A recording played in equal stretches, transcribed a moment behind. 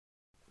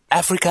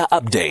Afrika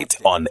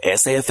Update on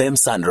SAFM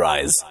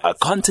Sunrise, a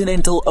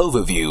continental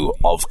overview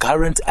of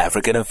current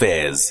African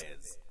affairs.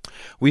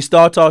 We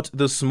start out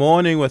this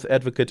morning with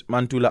Advocate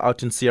Mantula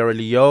out in Sierra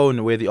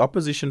Leone, where the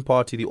opposition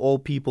party, the All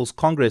People's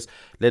Congress,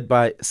 led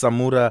by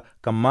Samura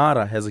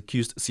Kamara, has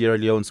accused Sierra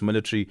Leone's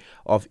military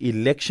of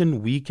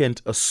election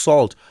weekend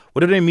assault. What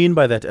do they mean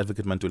by that,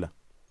 Advocate Mantula?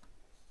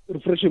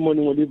 Refreshing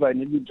morning, Oliver, and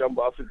New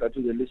Jumbo Africa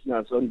to the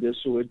listeners on this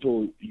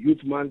Soweto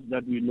Youth Month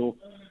that we know.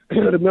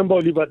 Remember,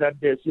 Oliver,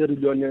 that the Sierra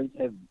Leoneans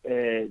have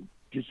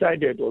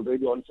decided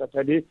already on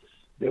Saturday.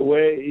 There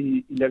were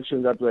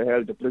elections that were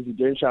held,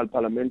 presidential,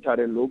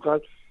 parliamentary, and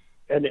local.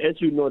 And as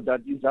you know,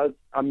 that results,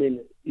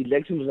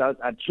 election results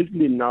are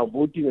trickling now.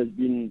 Voting has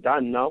been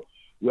done now.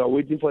 We are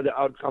waiting for the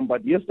outcome.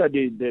 But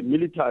yesterday, the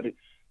military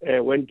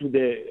went to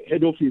the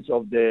head office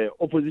of the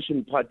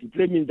opposition party,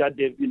 claiming that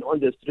they've been on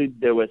the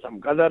street. There were some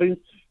gatherings.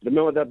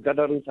 Remember that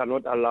gatherings are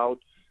not allowed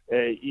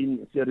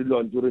in Sierra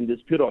Leone during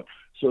this period.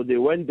 So they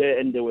went there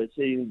and they were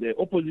saying the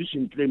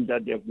opposition claimed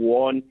that they've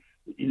won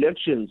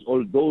elections,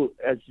 although,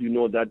 as you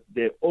know, that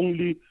the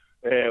only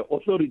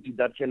authority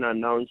that can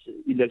announce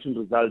election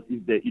results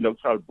is the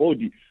electoral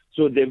body.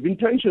 So there have been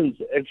tensions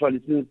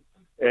actually since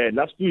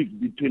last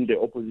week between the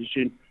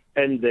opposition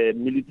and the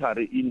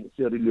military in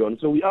Sierra Leone.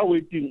 So we are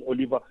waiting,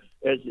 Oliver,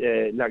 as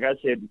like I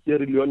said,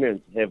 Sierra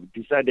Leoneans have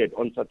decided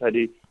on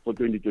Saturday for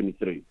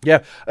 2023.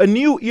 Yeah, a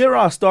new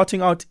era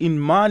starting out in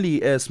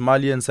Mali as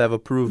Malians have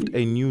approved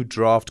a new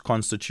draft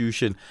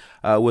constitution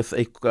with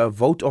a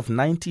vote of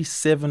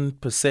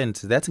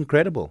 97%. That's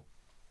incredible.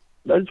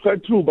 That's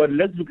quite true, but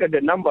let's look at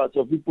the numbers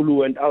of people who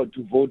went out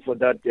to vote for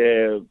that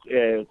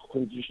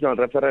constitutional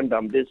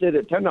referendum. They say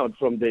the turnout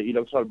from the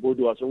electoral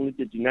body was only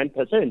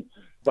 39%.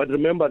 But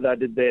remember that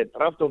the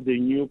draft of the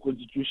new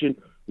constitution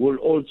will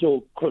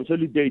also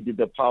consolidate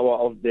the power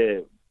of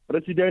the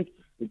president.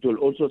 It will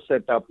also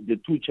set up the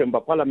two-chamber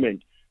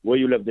parliament where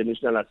you'll have the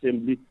National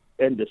Assembly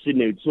and the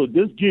Senate. So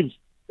this gives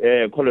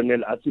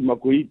Colonel Assimi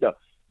Goïta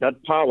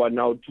that power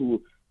now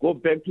to go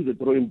back to the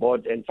drawing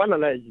board and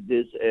finalize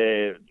this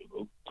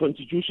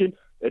constitution,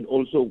 and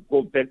also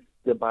go back to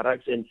the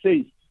barracks and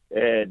face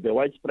the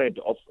widespread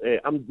of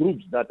armed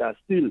groups that are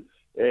still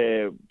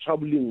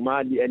troubling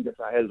Mali and the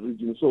Sahel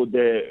region. So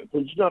the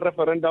constitutional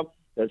referendum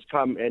has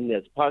come and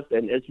has passed,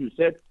 and as you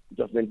said, it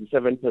was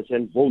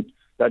 97% vote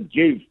that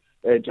gave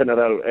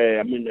Colonel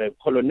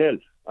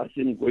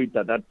Assimi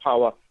Goïta that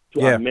power to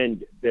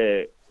amend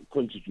the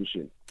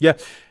constitution. Yeah,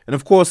 and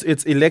of course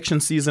it's election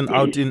season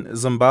out in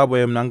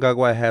Zimbabwe.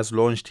 Mnangagwa has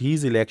launched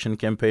his election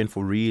campaign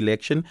for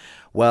re-election,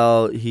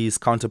 while his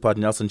counterpart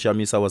Nelson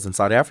Chamisa was in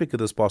South Africa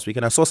this past week.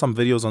 And I saw some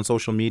videos on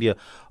social media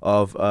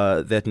of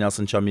that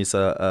Nelson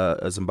Chamisa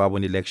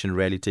Zimbabwean election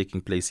rally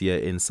taking place here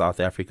in South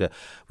Africa.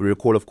 We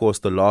recall, of course,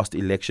 the last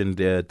election,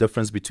 the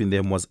difference between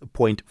them was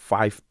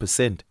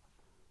 0.5%.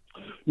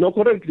 No,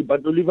 correctly,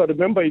 but Oliver,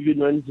 remember even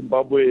when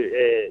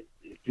Zimbabwe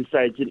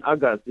decides in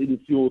August, in a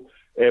few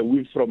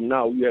weeks from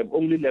now, we have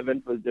only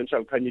 11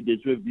 presidential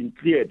candidates who have been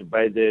cleared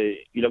by the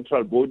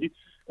electoral body.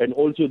 And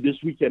also this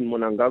weekend,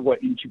 Mnangagwa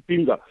in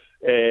Chipinga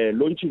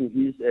launching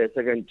his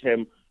second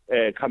term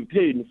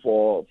campaign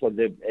for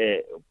the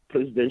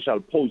presidential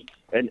post.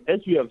 And as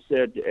we have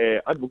said,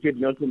 Advocate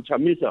Nelson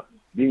Chamisa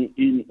being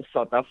in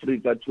South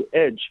Africa to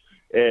urge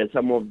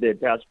some of the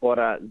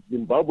diaspora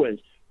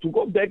Zimbabweans to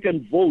go back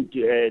and vote.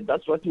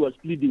 That's what he was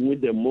pleading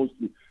with them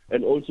mostly.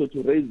 And also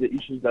to raise the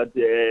issues that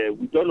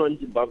we don't want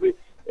Zimbabwe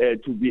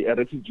to be a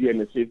refugee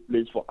and a safe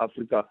place for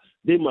Africa.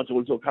 They must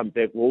also come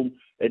back home.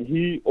 And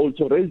he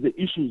also raised the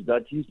issues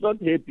that he's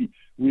not happy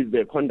with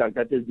the conduct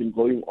that has been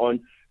going on,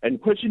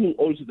 and questioning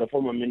also the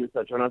former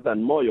minister,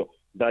 Jonathan Moyo,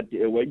 that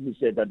when he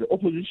said that the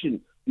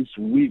opposition is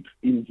weak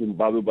in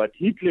Zimbabwe, but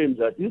he claims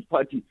that his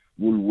party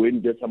will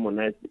win the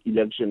summonized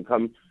election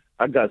come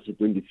August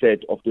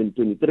 23rd of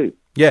 2023.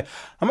 Yeah,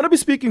 I'm going to be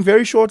speaking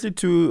very shortly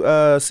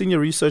to Senior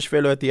Research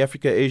Fellow at the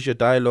Africa-Asia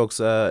Dialogues,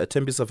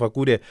 Thembisa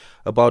Fakude,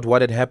 about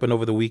what had happened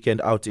over the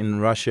weekend out in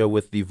Russia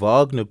with the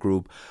Wagner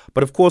group.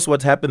 But of course,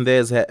 what happened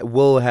there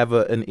will have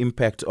an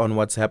impact on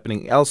what's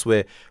happening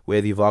elsewhere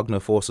where the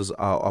Wagner forces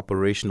are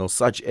operational,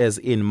 such as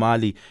in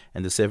Mali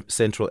and the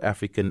Central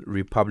African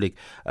Republic.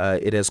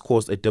 It has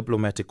caused a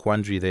diplomatic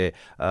quandary there.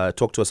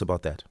 Talk to us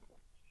about that.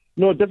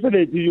 No,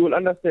 definitely. You will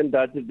understand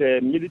that the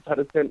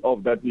military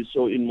standoff that we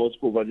saw in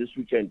Moscow over this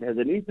weekend has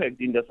an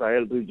impact in the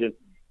Sahel region,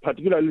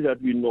 particularly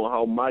that we know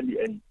how Mali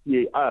and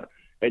CAR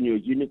and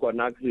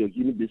Guinea-Conakry,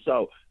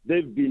 Guinea-Bissau,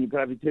 they've been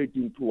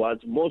gravitating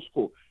towards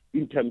Moscow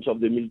in terms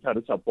of the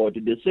military support.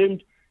 The same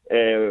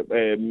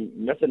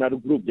mercenary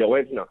group, the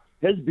Wagner,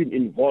 has been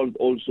involved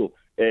also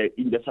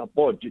in the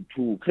support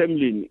to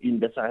Kremlin in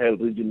the Sahel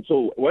region.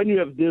 So when you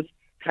have this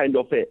kind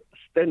of a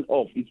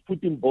standoff, it's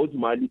putting both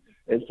Mali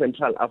and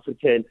Central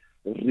African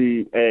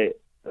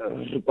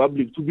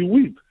Republic to be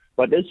weak.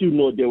 But as you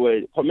know, there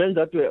were comments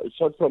that were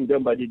sought from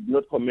them, but they did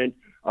not comment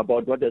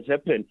about what has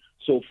happened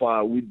so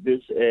far with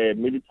this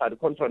military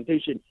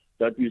confrontation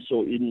that we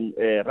saw in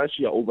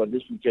Russia over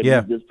this weekend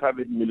with this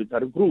private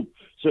military group.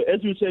 So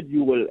as you said,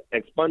 you will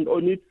expand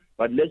on it,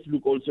 but let's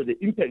look also the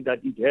impact that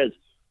it has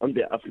on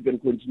the African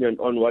continent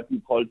on what we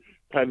call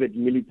private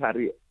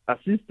military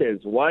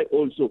assistance. Why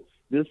also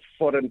this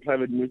foreign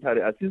private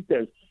military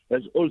assistance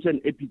has also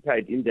an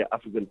appetite in the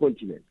African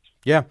continent.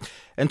 Yeah,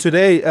 and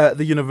today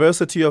the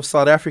University of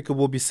South Africa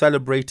will be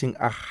celebrating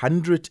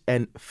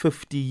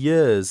 150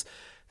 years.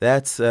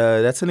 That's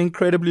an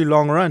incredibly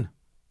long run.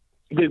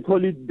 They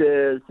call it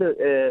the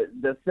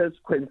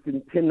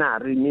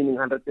sesquicentenary, meaning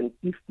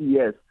 150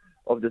 years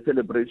of the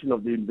celebration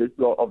of the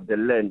University of the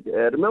Land.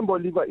 Remember,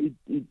 Oliver,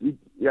 when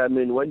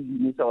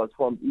UNISA was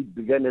formed, it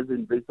began as the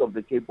University of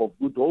the Cape of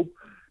Good Hope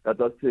that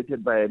was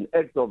created by an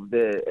act of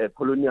the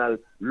colonial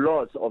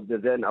laws of the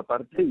then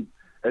apartheid.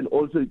 And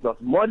also it was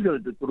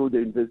modeled through the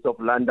University of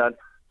London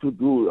to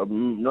do,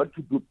 not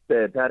to do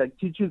direct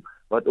teaching,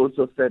 but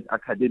also set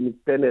academic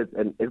standards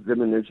and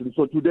examinations.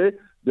 So today,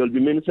 there will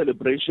be many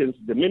celebrations.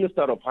 The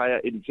Minister of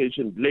Higher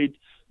Education, Blade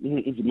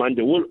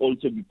Nzimande, will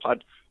also be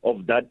part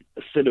of that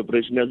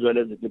celebration, as well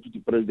as the Deputy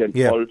President,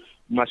 Paul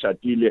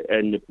Mashatile,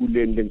 and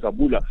Pulen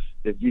Lenkabula,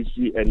 the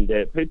VC and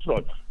the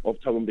patron of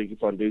Thabo Mbeki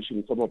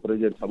Foundation, former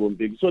President Thabo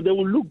Mbeki. So they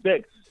will look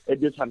back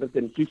at this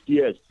 150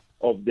 years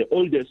of the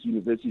oldest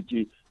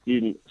university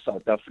in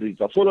South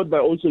Africa, followed by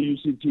also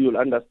UCT. You'll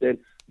understand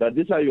that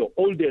these are your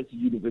oldest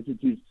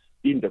universities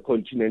in the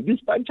continent.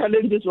 Despite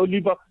challenges,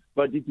 Oliver,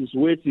 but it is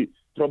worthy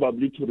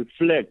probably to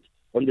reflect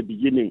on the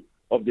beginning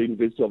of the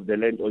University of the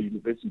Land or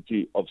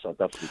University of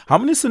South Africa. How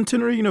many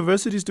centenary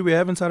universities do we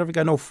have in South Africa?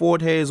 I know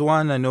Fort Hare is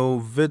one. I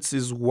know Wits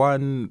is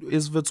one.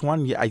 Is Wits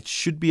one? Yeah, it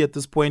should be at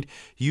this point.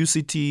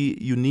 UCT,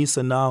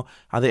 UNISA now.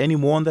 Are there any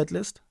more on that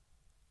list?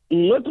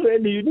 Not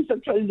really.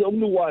 UNISA is the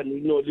only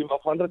one, Oliver,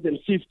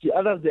 150.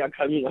 Others, they are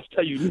coming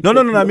after UNISA.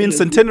 No. I mean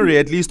centenary,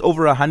 at least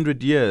over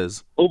 100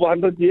 years. Over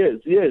 100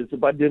 years, yes.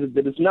 But there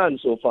is none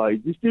so far.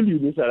 It is still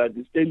UNISA that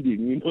is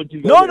standing.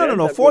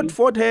 No.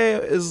 Fort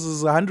Hare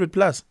is 100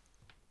 plus.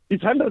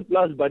 It's 100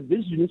 plus, but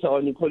this UNISA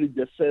one, you call it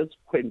the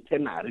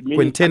sesquicentenary.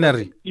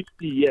 Quintenary.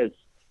 50 years.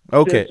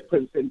 Okay.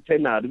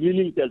 Sesquicentenary,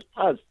 meaning it has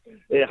passed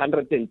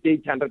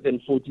 108,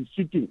 140,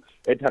 sitting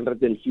at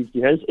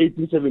 150. Hence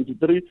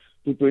 1873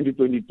 to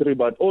 2023,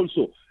 but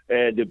also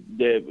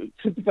the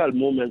critical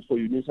moments for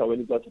UNISA when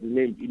it was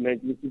renamed in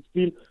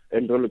 1916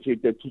 and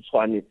relocated to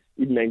Tshwane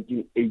in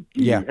 1918.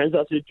 Yeah. Hence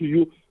I say to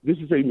you, this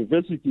is a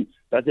university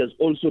that has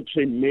also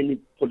trained many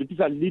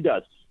political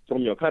leaders,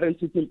 from your current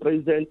sitting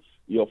president,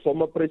 your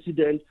former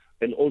president,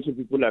 and also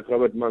people like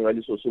Robert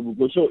Mangaliso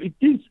Sobugo. So it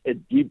is a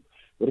deep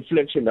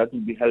reflection that will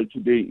be held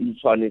today in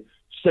Tshwane,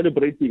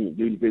 celebrating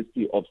the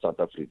University of South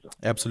Africa.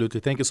 Absolutely.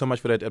 Thank you so much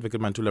for that,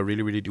 Advocate Mantula.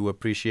 Really, really do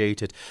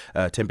appreciate it.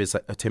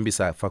 Tembisa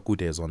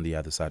Fakude is on the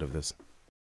other side of this.